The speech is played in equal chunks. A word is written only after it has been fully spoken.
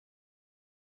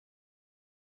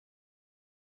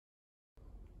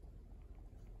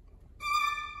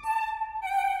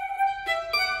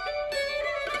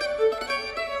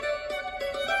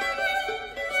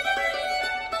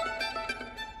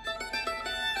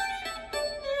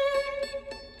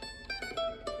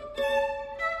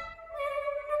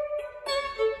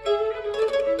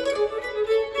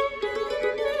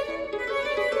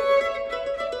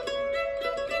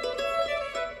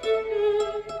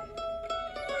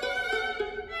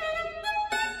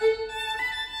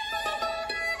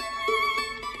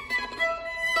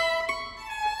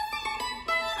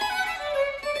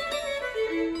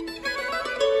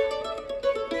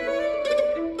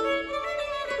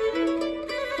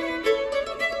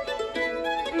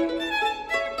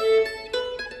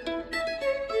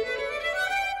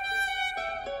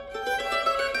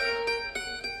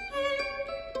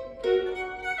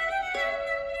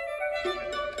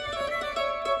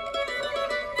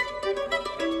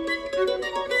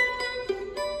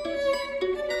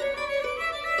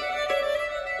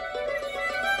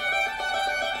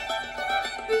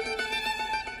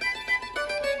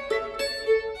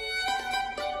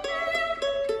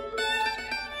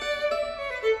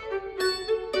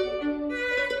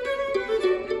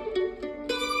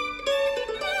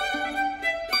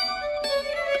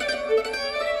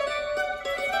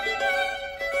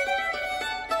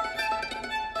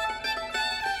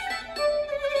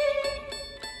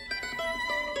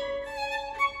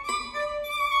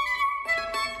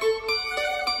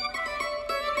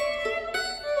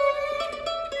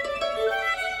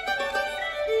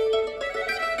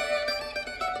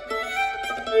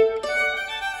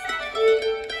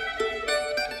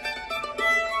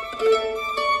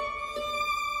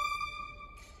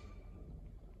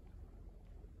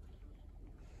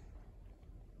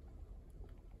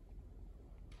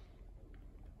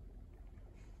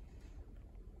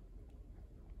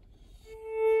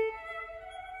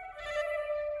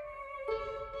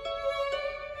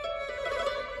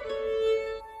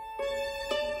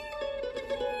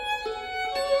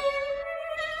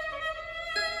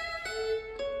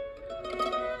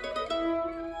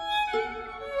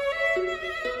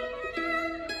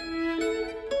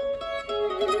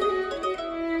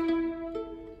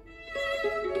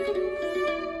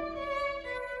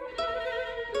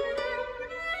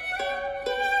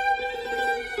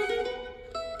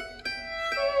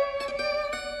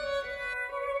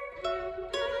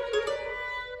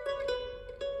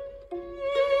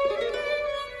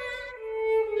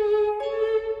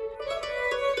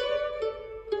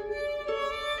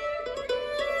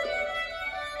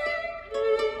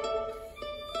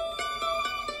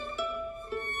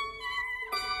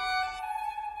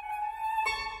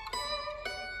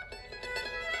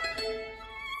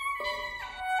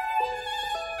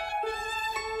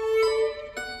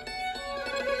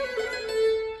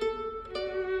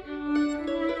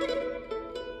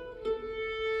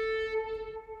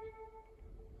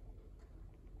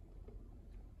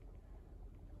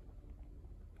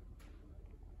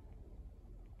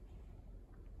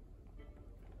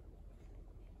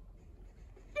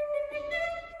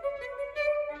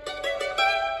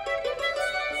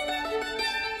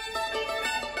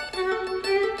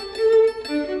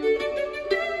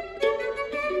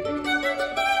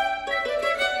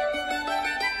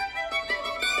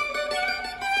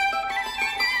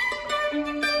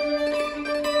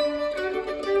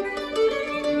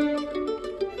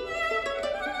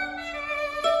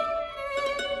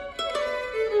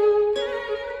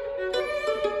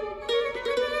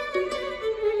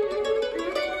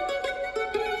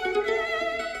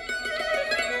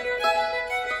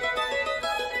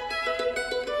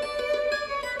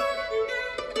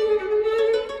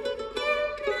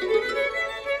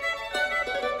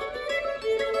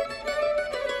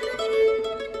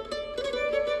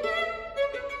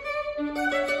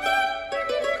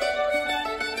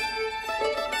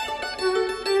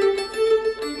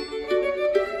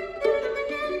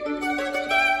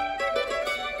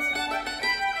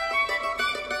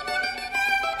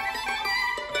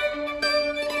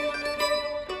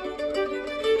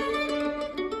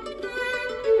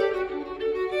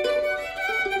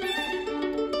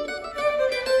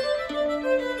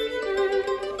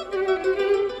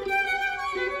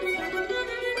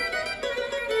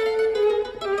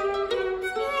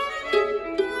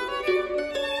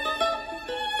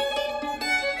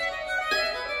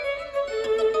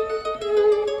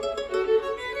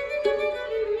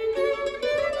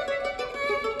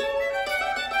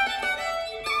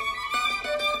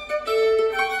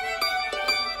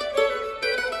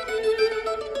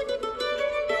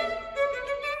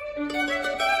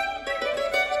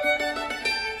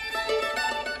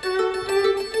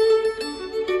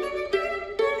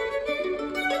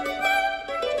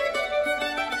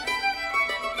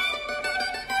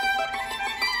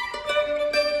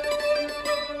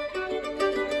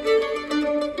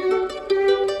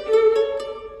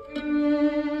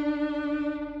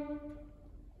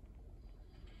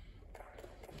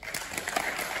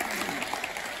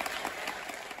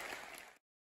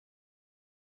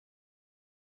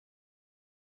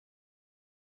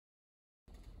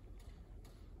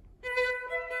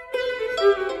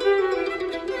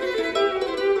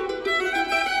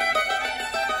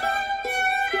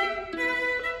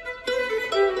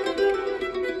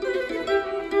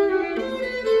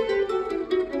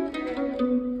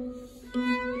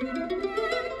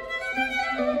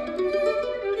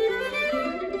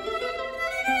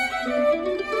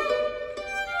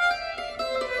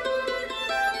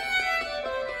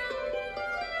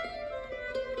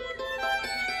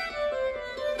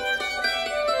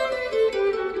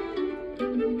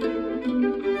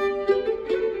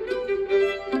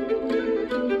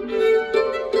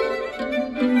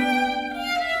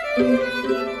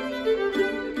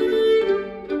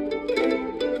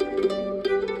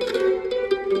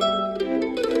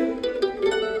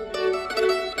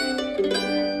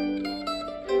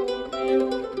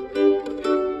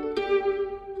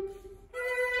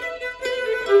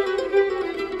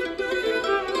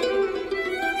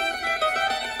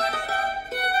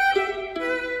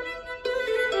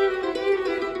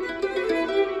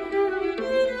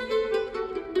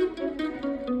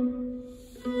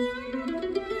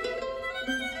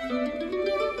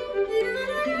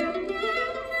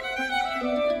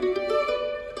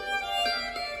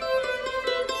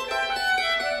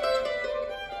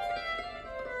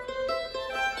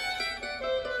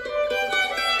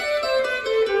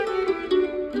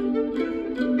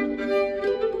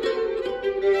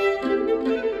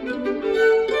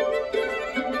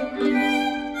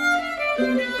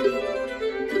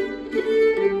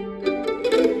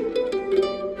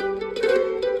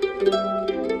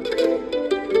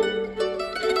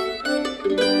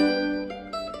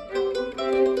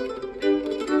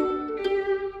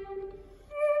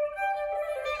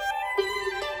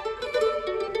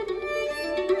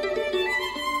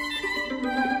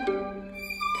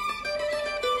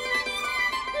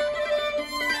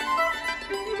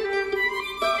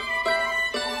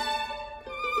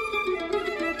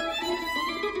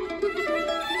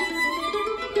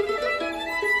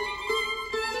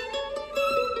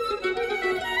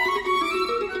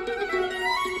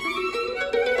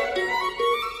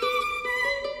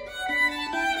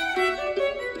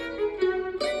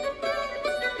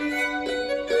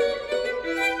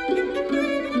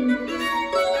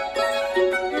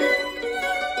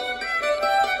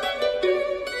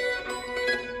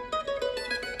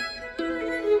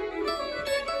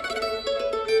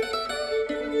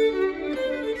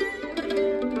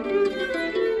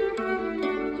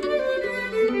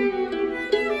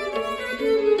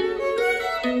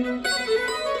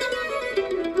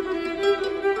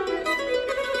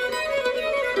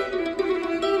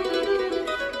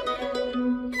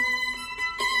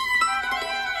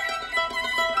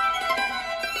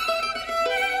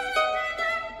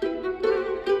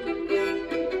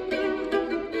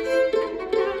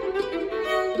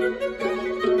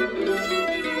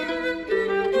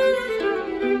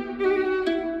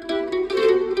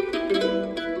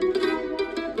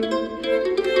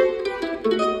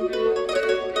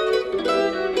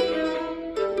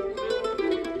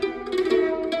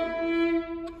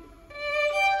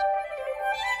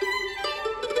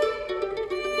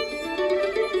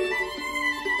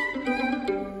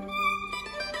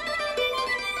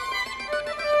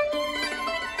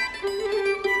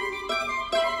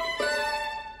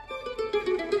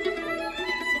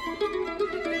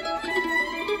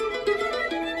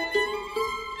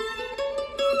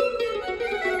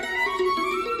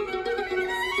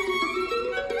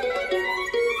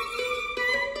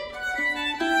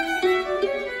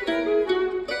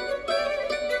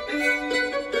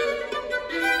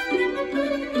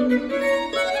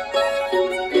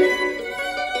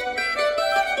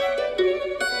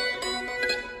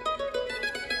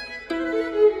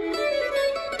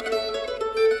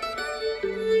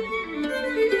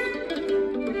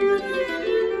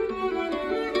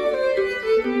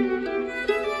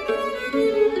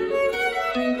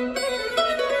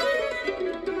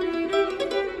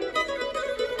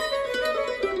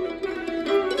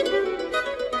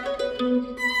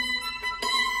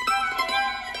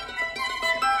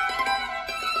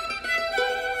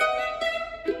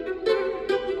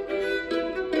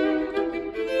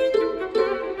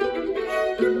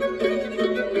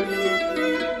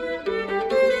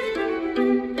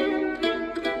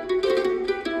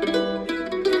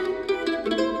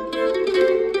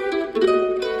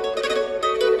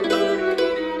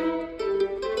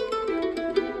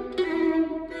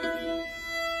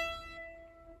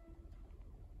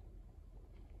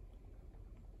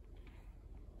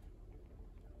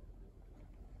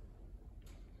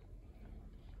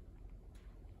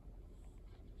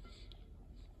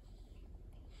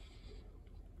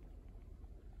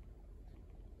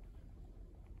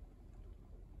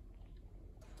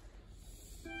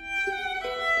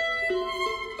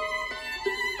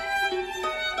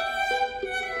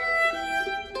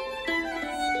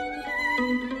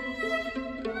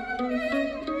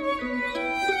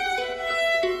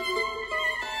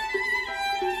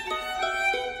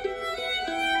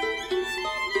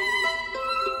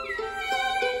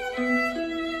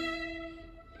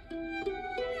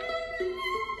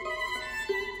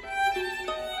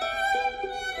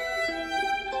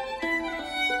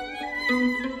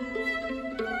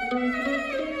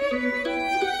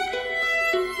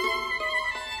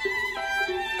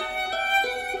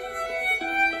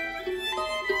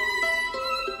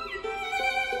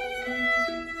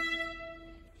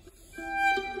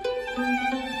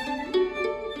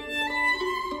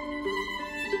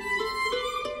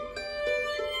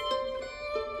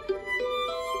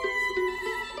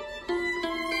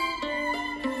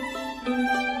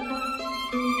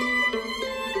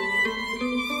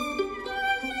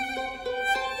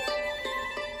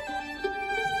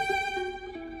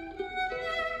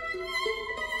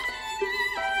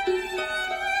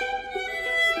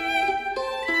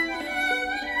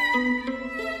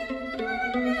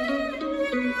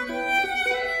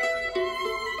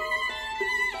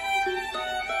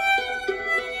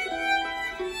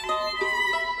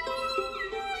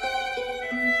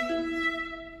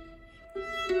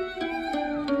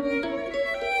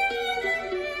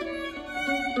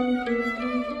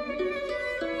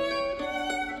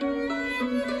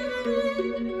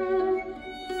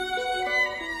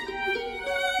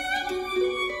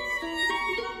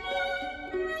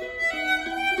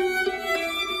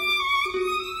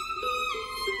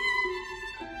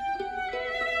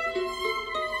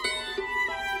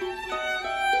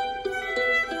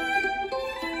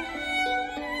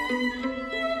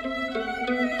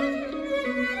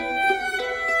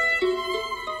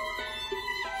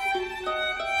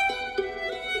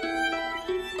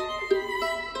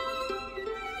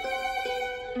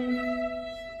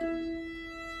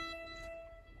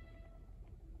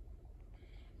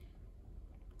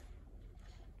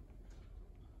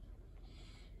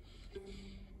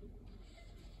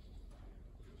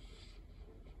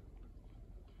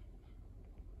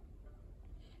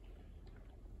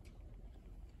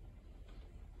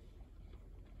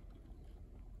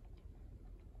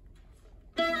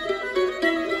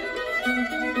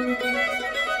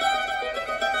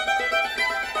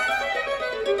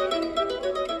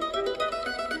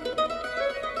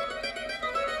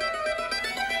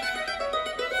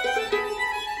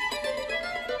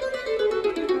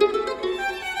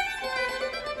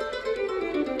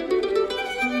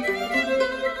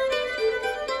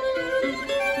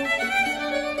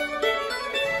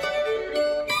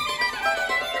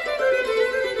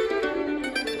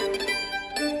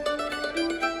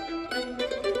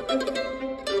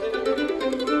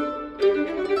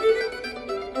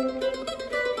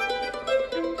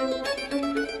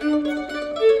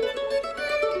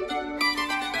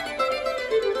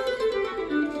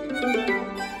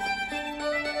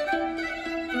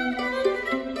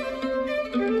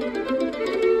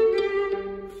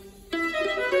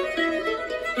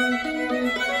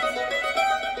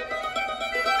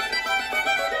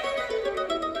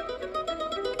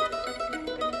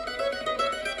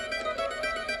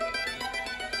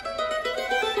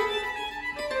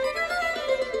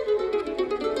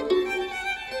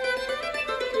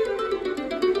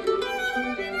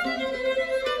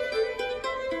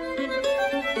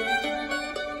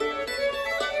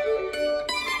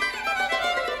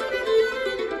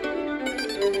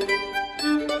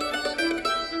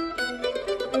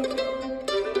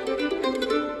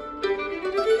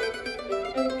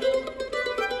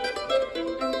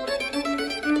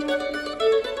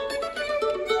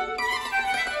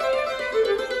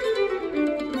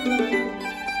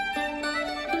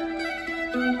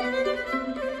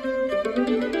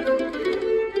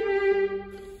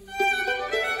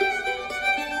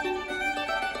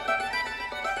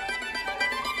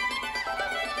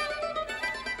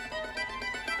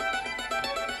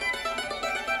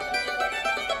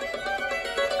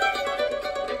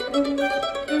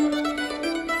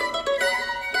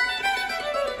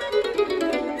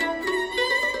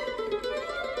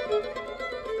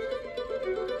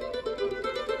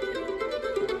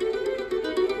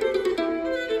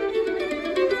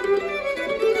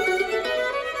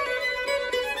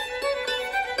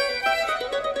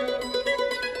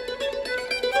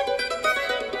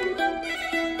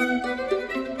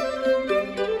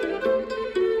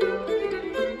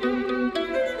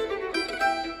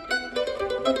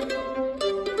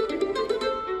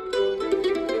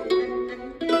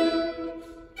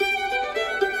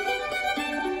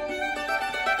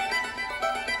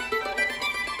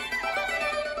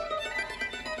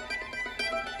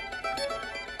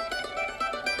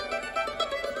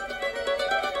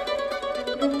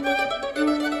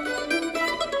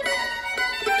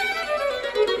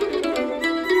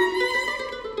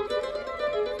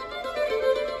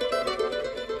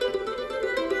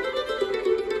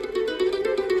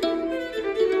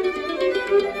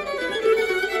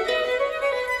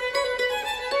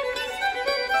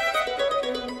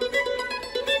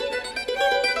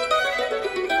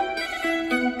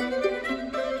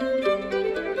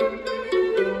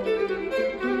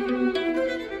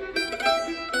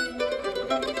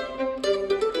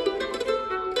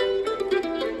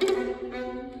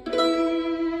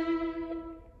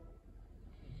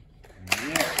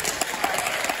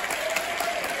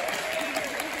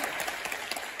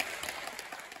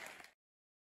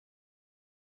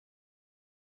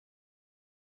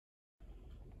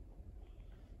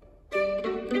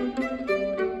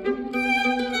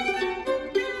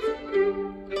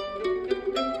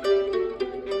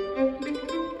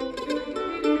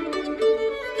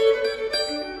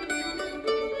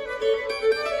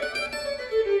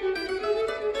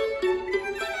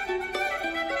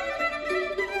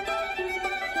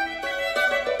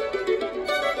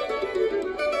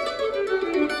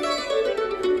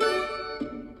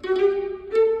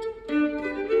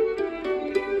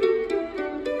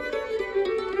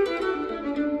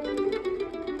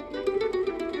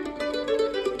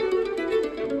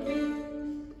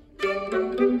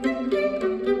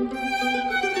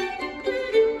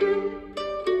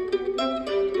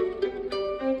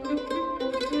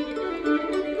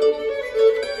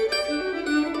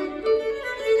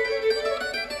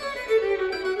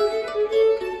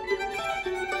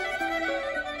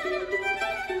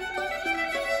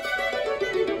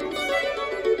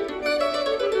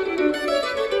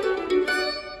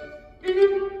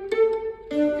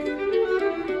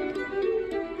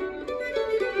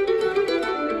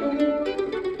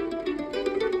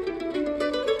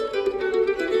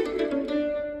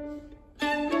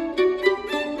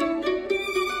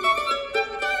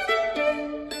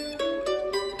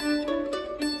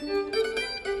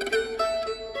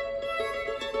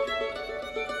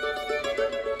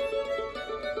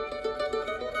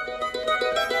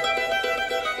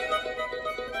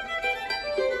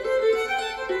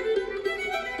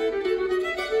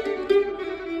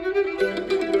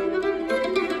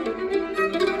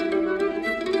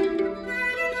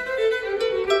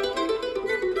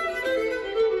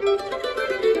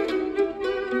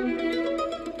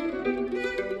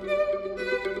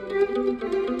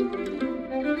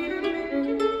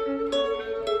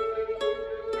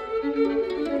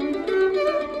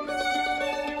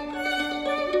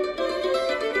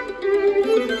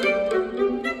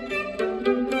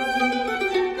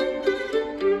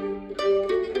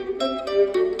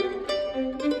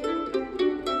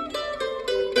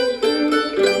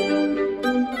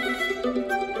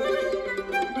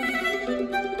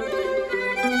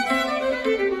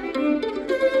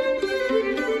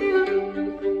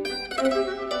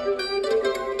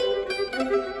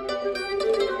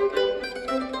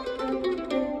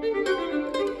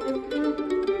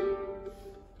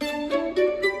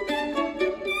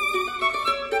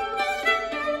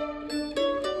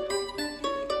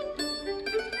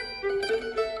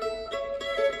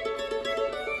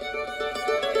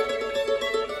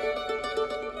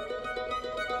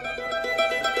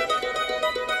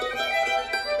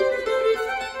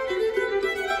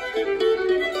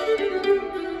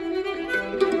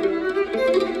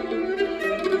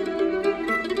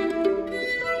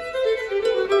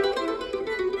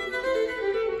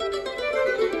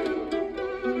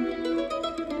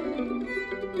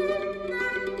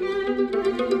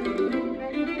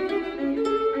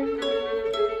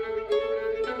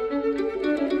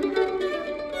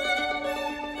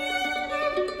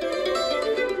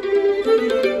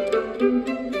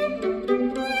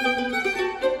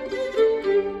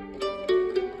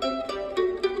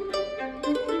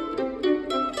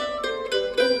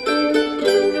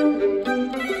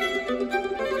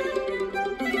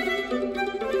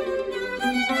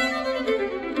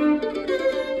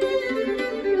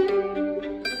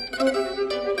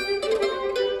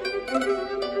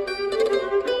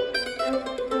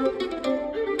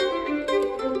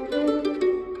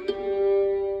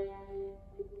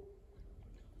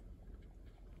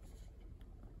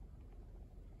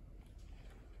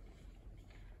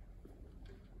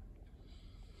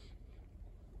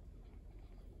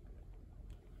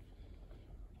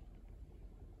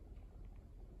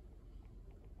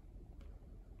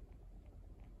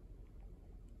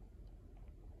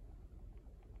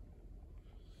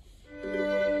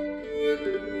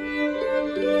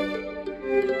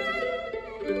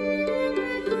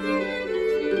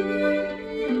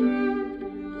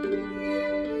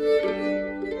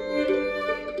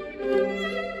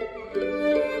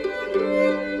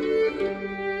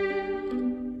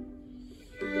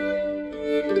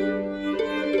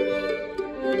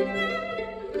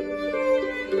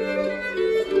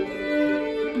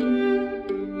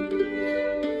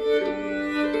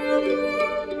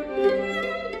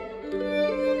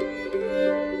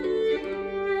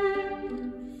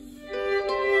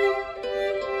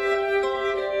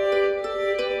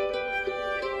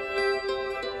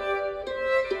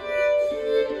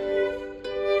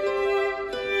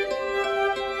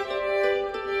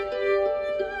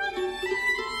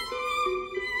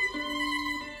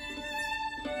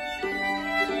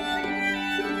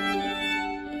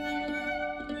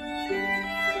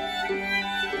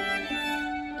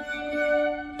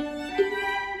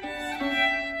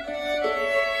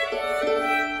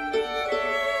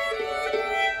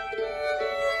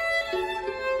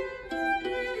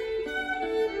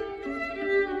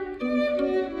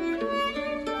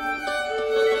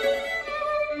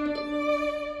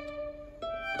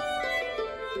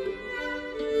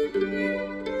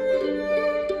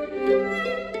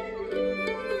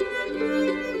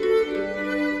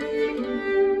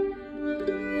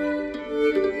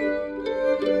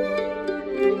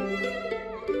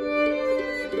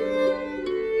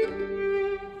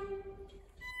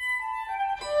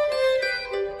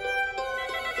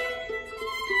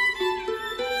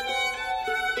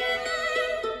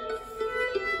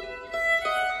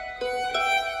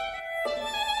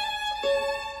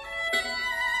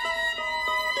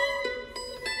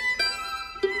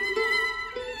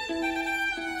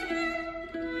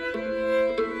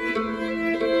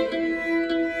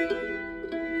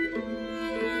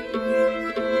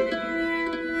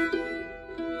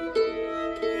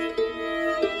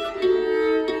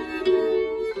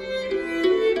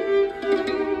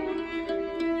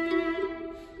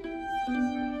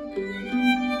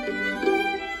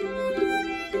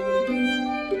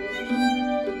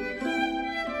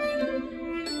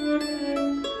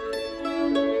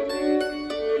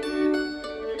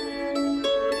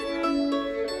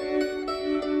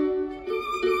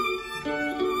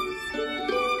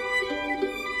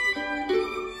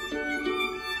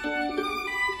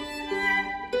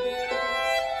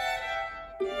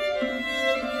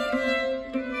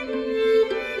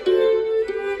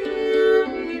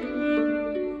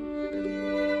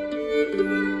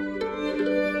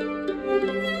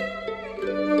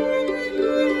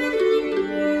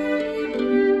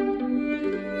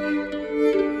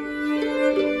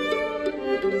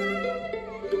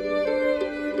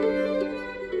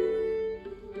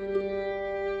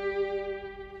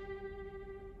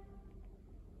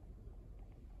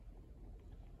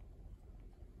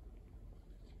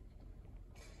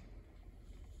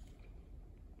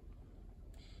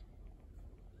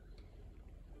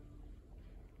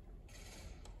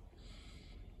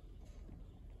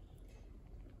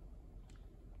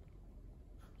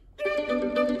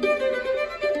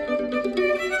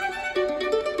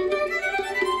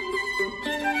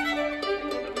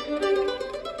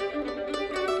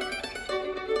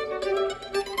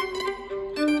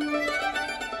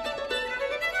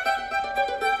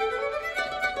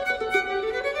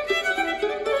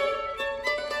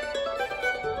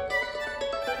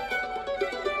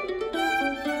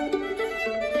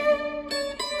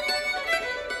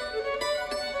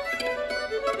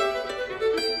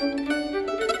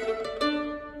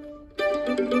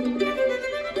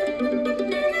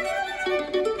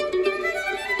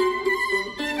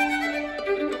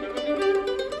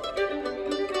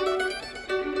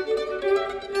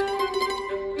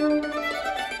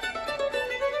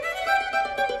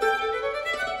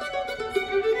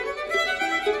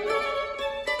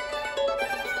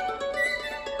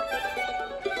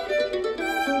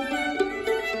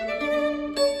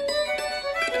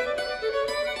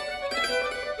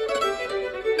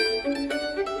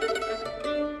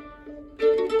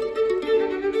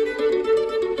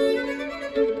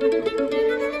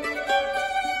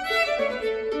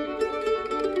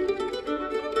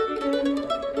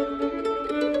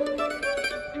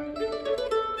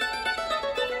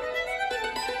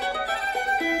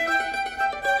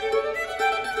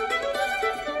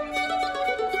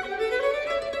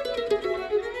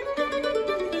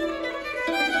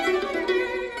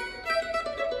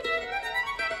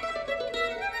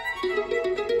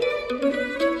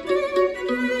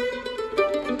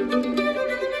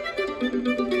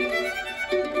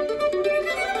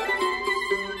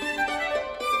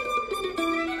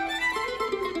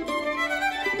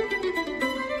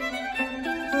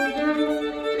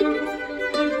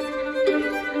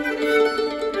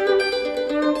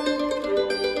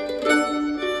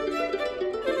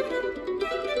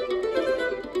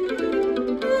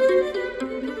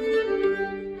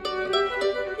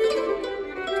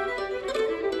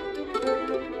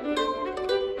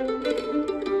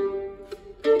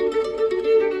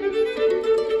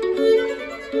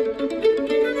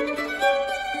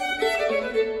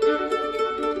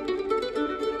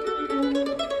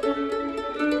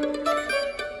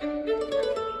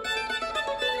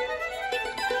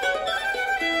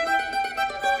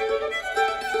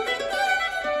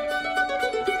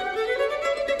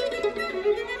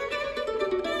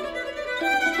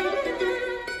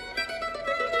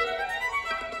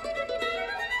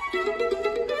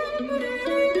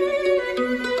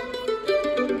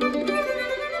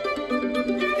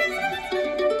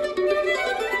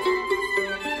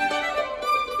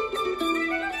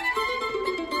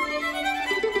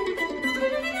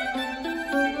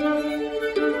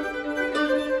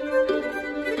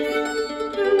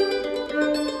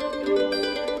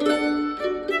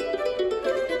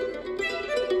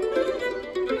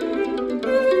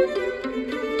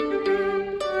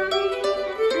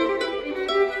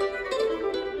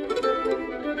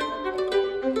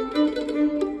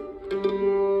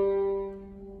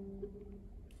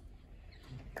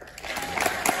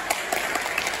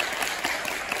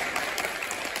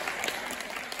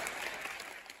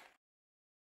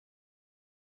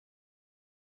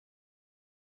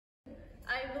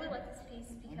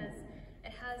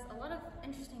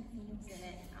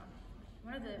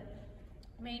of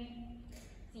the main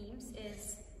themes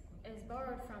is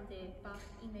borrowed from the Bach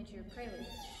E major prelude,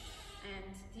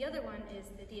 and the other one is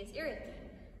the Dies Irae theme.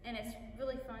 And it's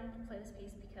really fun to play this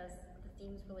piece because the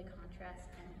themes really contrast.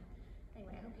 And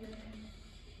anyway, I hope you enjoy.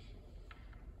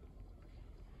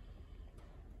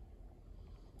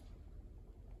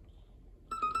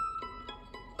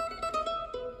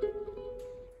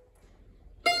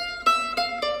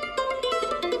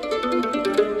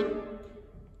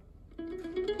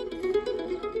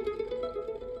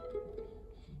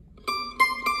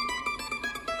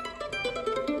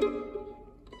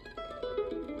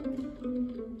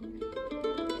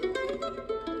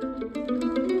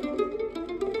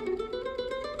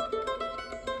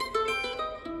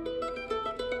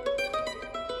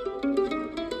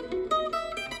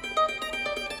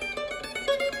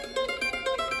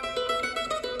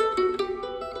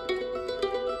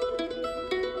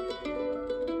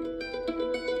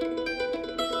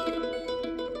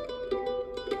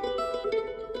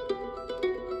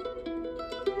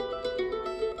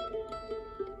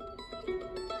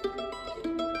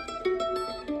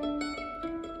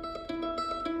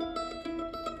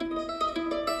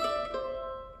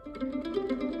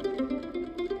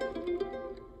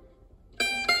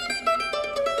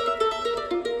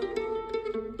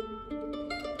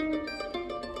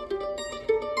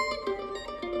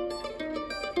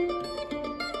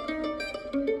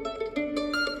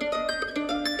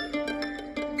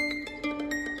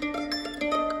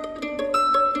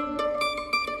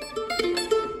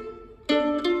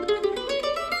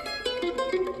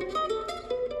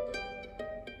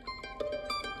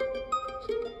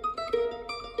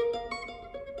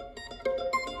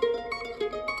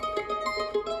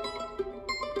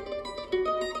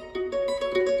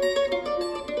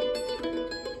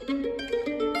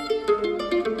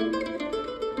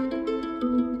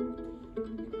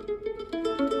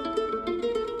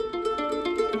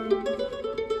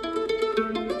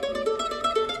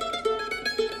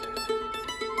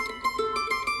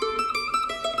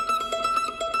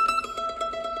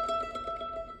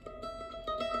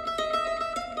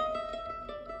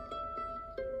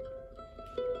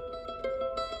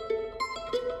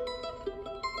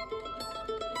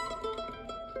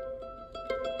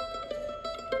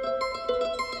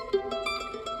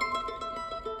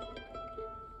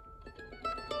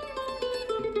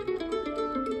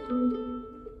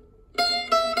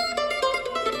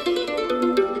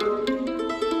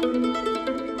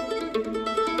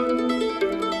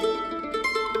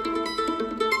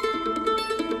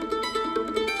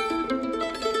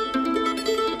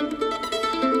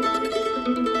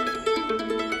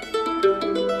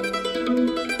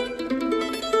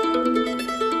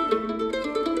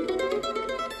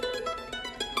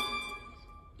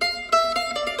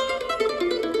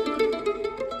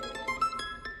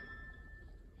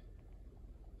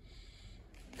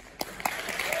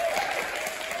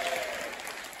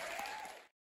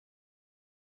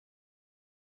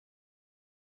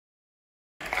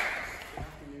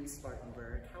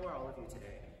 Spartanburg. How are all of you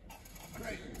today?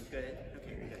 Great. Good?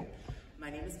 Okay, good. My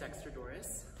name is Dexter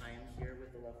Doris. I am here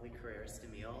with the lovely Carrera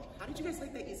Stamile. How did you guys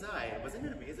like that Isai? Wasn't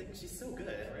it amazing? She's so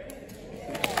good, right?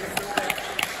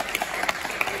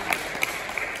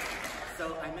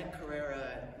 So I met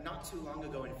Carrera not too long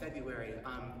ago in February.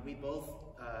 We both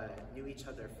knew each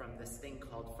other from this thing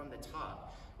called From the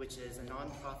Top, which is a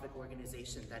non-profit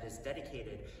organization that is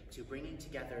dedicated to bringing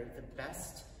together the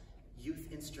best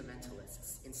youth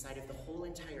instrumentalists inside of the whole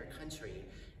entire country,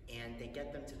 and they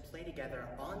get them to play together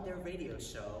on their radio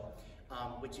show,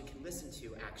 which you can listen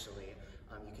to actually.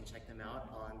 You can check them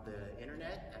out on the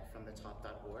internet at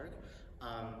fromthetop.org,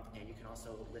 and you can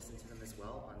also listen to them as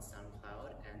well on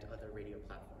SoundCloud and other radio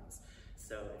platforms.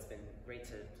 So it's been great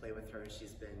to play with her.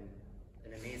 She's been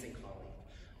an amazing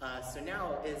colleague. So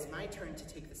now is my turn to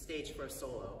take the stage for a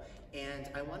solo, and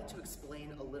I wanted to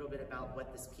explain a little bit about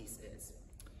what this piece is.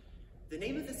 The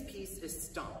name of this piece is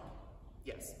Stomp.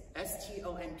 Yes,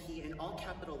 S-T-O-M-P in all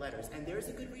capital letters, and there's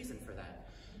a good reason for that.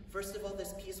 First of all,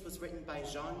 this piece was written by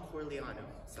Jean Corleano.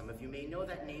 Some of you may know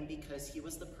that name because he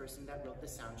was the person that wrote the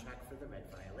soundtrack for The Red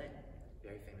Violin.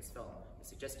 Very famous film. I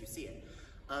suggest you see it.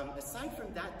 Aside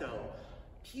from that though,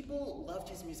 people loved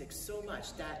his music so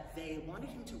much that they wanted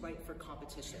him to write for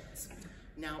competitions.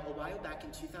 Now, a while back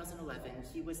in 2011,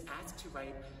 he was asked to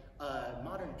write a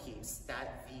modern piece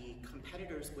that the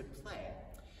competitors would play.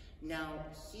 Now,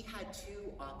 he had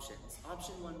two options.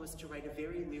 Option one was to write a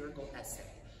very lyrical essay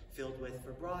filled with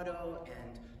vibrato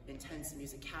and intense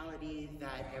musicality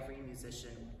that every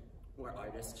musician or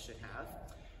artist should have.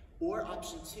 Or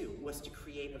option 2 was to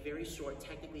create a very short,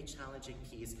 technically challenging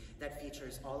piece that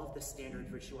features all of the standard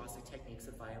virtuoso techniques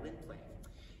of violin playing.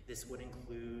 This would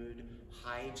include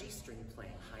high G string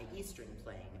playing, high E string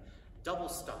playing, double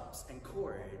stops and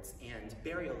chords, and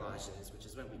bariolages, which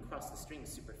is when we cross the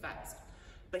strings super fast.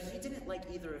 But he didn't like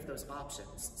either of those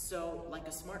options, so like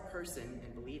a smart person,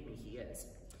 and believe me, he is,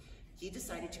 he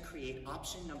decided to create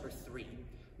option number 3,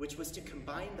 which was to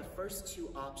combine the first 2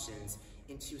 options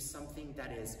into something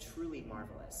that is truly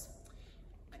marvelous.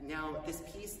 Now, this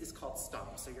piece is called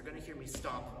Stomp, so you're going to hear me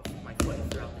stomp my foot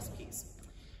throughout this piece.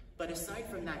 But aside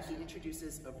from that, he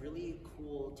introduces a really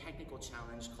cool technical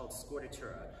challenge called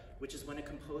scordatura, which is when a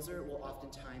composer will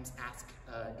oftentimes ask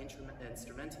an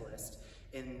instrumentalist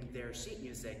in their sheet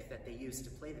music that they use to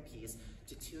play the piece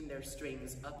to tune their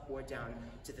strings up or down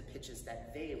to the pitches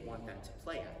that they want them to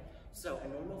play at. So a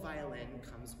normal violin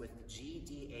comes with G,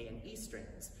 D, A, and E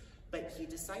strings, but he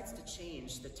decides to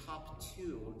change the top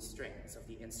 2 strings of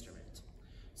the instrument.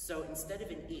 So instead of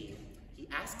an E, he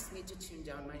asks me to tune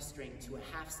down my string to a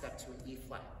half step to an E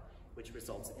flat, which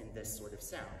results in this sort of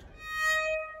sound.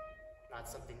 Not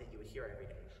something that you would hear every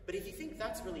day. But if you think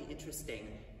that's really interesting,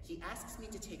 he asks me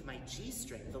to take my G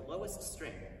string, the lowest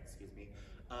string,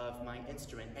 of my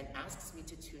instrument, and asks me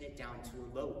to tune it down to a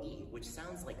low E, which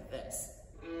sounds like this.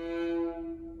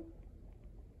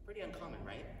 Pretty uncommon,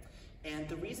 right? And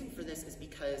the reason for this is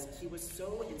because he was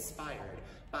so inspired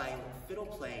by fiddle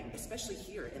playing, especially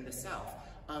here in the South,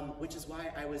 which is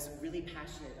why I was really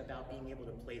passionate about being able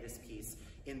to play this piece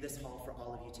in this hall for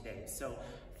all of you today. So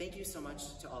thank you so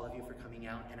much to all of you for coming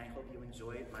out, and I hope you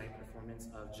enjoyed my performance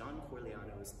of John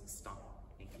Corleano's Stomp.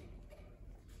 Thank you.